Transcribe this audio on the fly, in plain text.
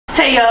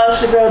Hey y'all,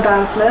 it's your girl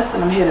Dyme Smith,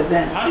 and I'm here to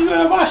vent. How do you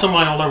advise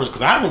somebody on leverage?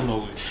 Because I don't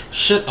know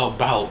shit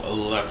about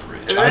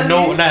leverage. Really? I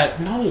know that,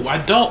 no, I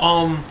don't.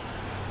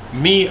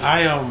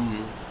 I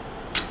am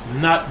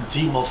not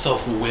the most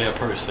self-aware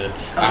person.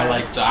 Okay.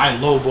 I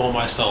lowball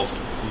myself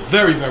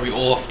very, very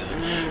often.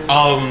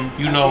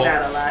 You know. I see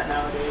that a lot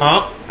nowadays.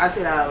 Huh? I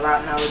see that a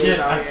lot nowadays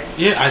out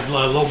here. I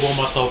lowball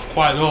myself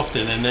quite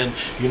often, and then,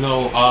 you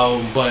know,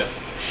 but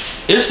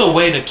it's a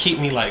way to keep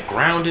me, like,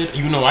 grounded.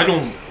 You know, I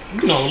don't,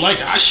 you know, like,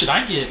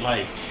 I get,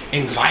 like,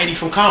 anxiety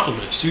from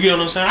compliments. You get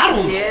what I'm saying? I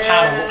don't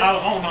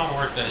know how to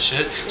work that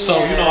shit.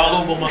 So, you know, I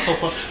lowball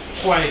myself up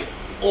quite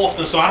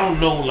often, so I don't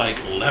know,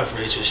 like,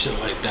 leverage and shit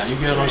like that. You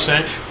get what I'm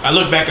saying? I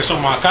look back at some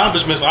of my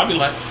accomplishments, I'll be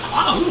like,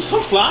 oh, I'm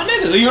some fly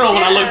nigga. You know,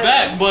 when I look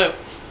back, but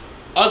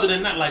other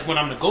than that, like, when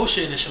I'm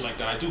negotiating and shit like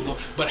that, I do know.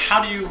 But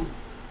how do you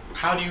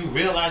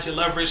realize your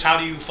leverage? How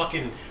do you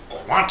fucking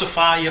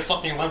quantify your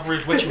fucking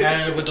leverage? What you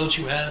have, what don't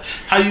you have?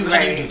 How do you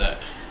do that?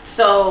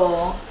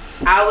 So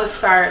I would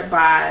start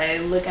by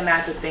looking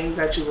at the things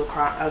that you've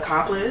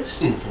accomplished.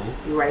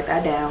 Mm-hmm. You write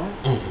that down.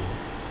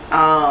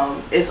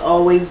 Mm-hmm. It's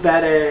always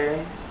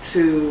better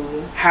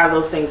to have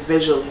those things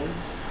visually.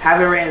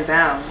 Have it written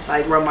down.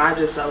 Like, remind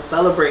yourself,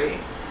 celebrate.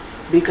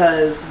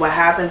 Because what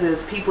happens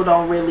is people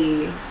don't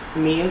really,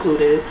 me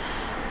included,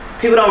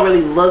 people don't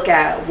really look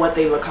at what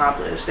they've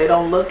accomplished. They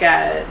don't look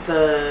at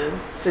the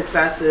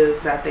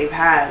successes that they've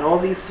had. All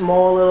these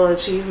small little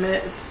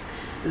achievements,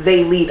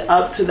 they lead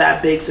up to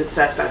that big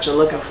success that you're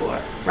looking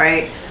for,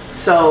 right?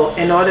 So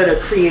in order to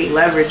create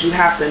leverage, you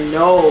have to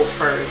know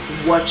first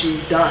what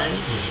you've done.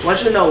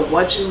 Once you know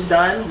what you've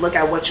done, look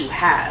at what you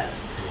have.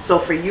 So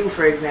for you,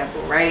 for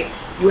example, right?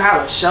 You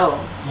have a show.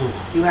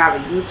 You have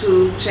a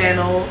YouTube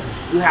channel.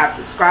 You have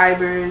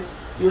subscribers.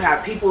 You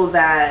have people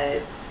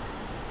that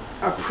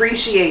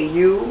appreciate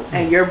you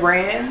and your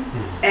brand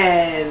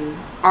and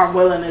are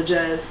willing to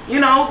just, you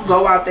know,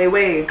 go out their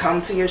way, come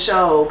to your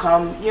show,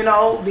 come, you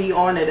know, be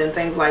on it and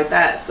things like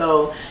that.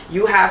 So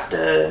you have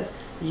to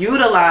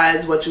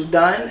utilize what you've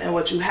done and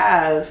what you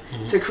have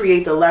to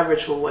create the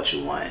leverage for what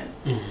you want.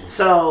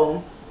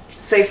 So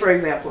say, for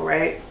example,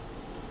 right,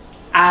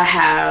 I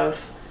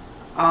have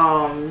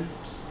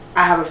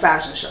a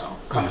fashion show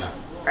coming up,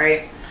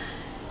 right?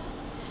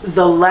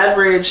 The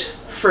leverage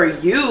for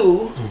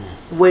you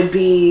would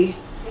be,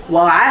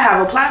 well, I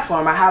have a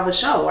platform, I have a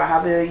show, I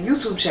have a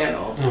YouTube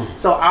channel.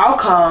 So I'll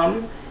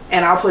come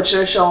and I'll put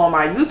your show on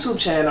my YouTube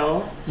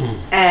channel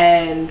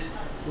and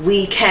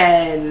we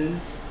can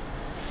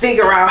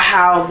figure out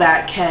how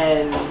that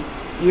can,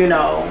 you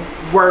know,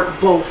 work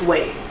both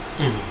ways.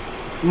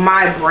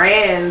 My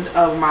brand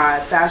of my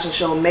fashion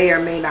show may or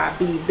may not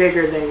be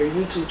bigger than your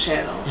YouTube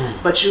channel,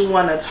 but you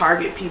want to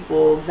target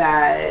people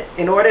that,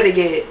 in order to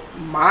get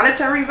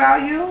monetary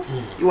value,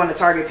 you want to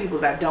target people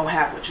that don't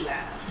have what you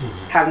have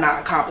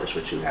not accomplished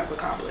what you have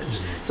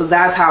accomplished. So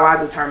that's how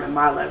I determine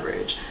my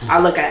leverage. I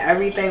look at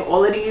everything,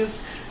 all of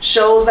these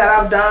shows that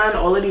I've done,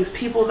 all of these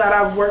people that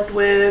I've worked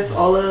with,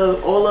 all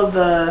of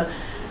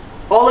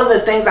the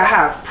things I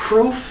have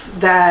proof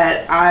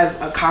that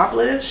I've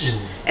accomplished.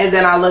 And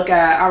then I look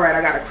at, all right,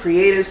 I got a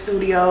creative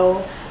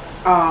studio,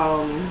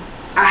 I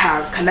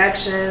have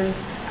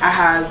connections, I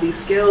have these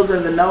skills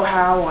and the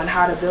know-how on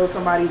how to build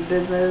somebody's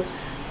business.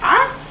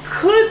 I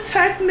could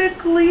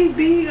technically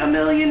be a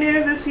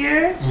millionaire this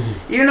year,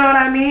 you know what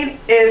I mean,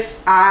 if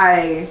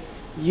I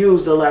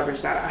use the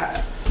leverage that I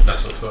have.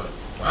 That's a fact.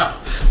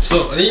 Wow.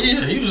 So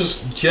yeah, you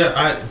just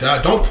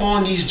I don't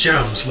pawn these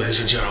gems,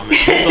 ladies and gentlemen.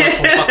 Those are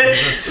some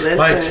fucking,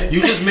 like,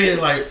 you just made it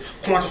like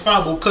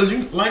quantifiable, because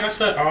you, like I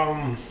said,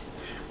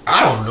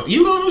 I don't know.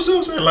 You know what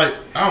I'm saying? Like,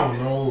 I don't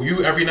know.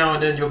 You, every now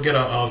and then you'll get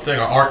a thing,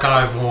 an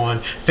archive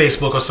on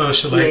Facebook or some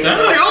shit like that.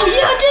 I'm like, oh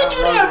yeah, I did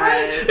do that,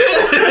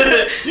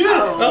 right? Yeah.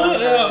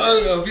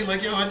 I'll be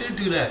like, yo, I did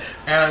do that.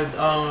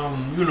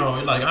 And you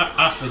know, like,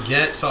 I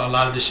forget a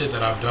lot of the shit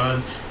that I've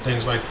done,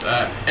 things like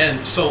that.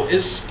 And so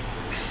it's,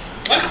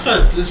 like I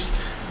said, this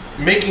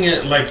making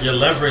it like your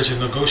leverage and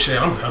negotiate.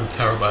 I'm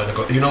terrible at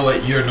negotiating. You know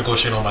what? You're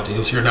negotiating on my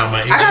deals. You're now my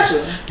agent. I got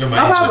you. You're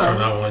my agent from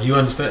now on. You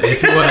understand?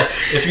 If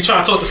you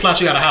try to talk to Slaps,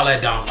 you gotta holler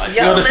at Dyme. Like,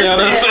 yo, you understand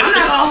listen, what I'm saying? I'm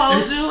not gonna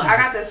hold you. I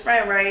got this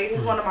friend, right?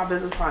 He's one of my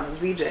business partners,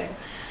 VJ,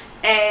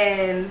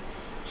 and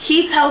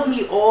he tells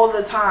me all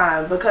the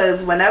time,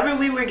 because whenever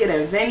we were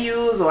getting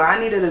venues or I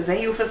needed a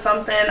venue for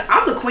something,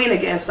 I'm the queen of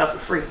getting stuff for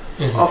free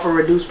or for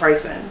reduced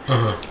pricing.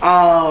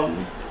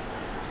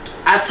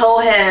 I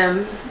told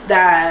him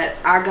that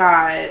I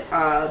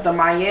got the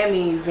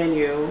Miami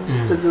venue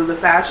to do the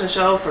fashion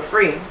show for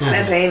free. I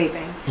didn't pay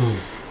anything.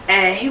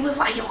 And he was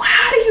like, yo,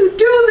 how do you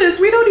do this?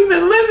 We don't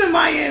even live in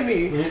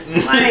Miami.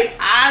 Like,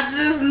 I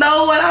just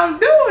know what I'm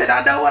doing.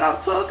 I know what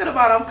I'm talking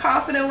about. I'm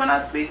confident when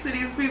I speak to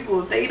these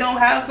people. If they don't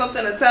have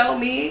something to tell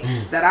me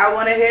that I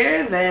want to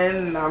hear,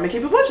 then I'm going to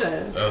keep it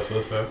pushing. That's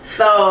so fair.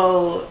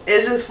 So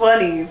it's just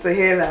funny to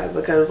hear that,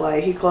 because,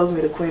 like, he calls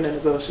me the queen of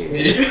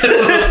negotiating.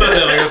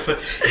 Like I said,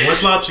 one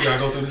slop, you got to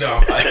go through the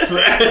down.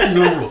 Like,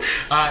 new rule.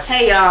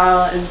 Hey,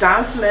 y'all. It's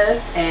Dyme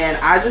Smith, and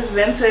I just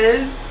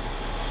vented.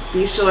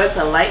 Be sure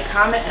to like,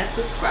 comment, and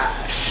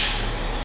subscribe.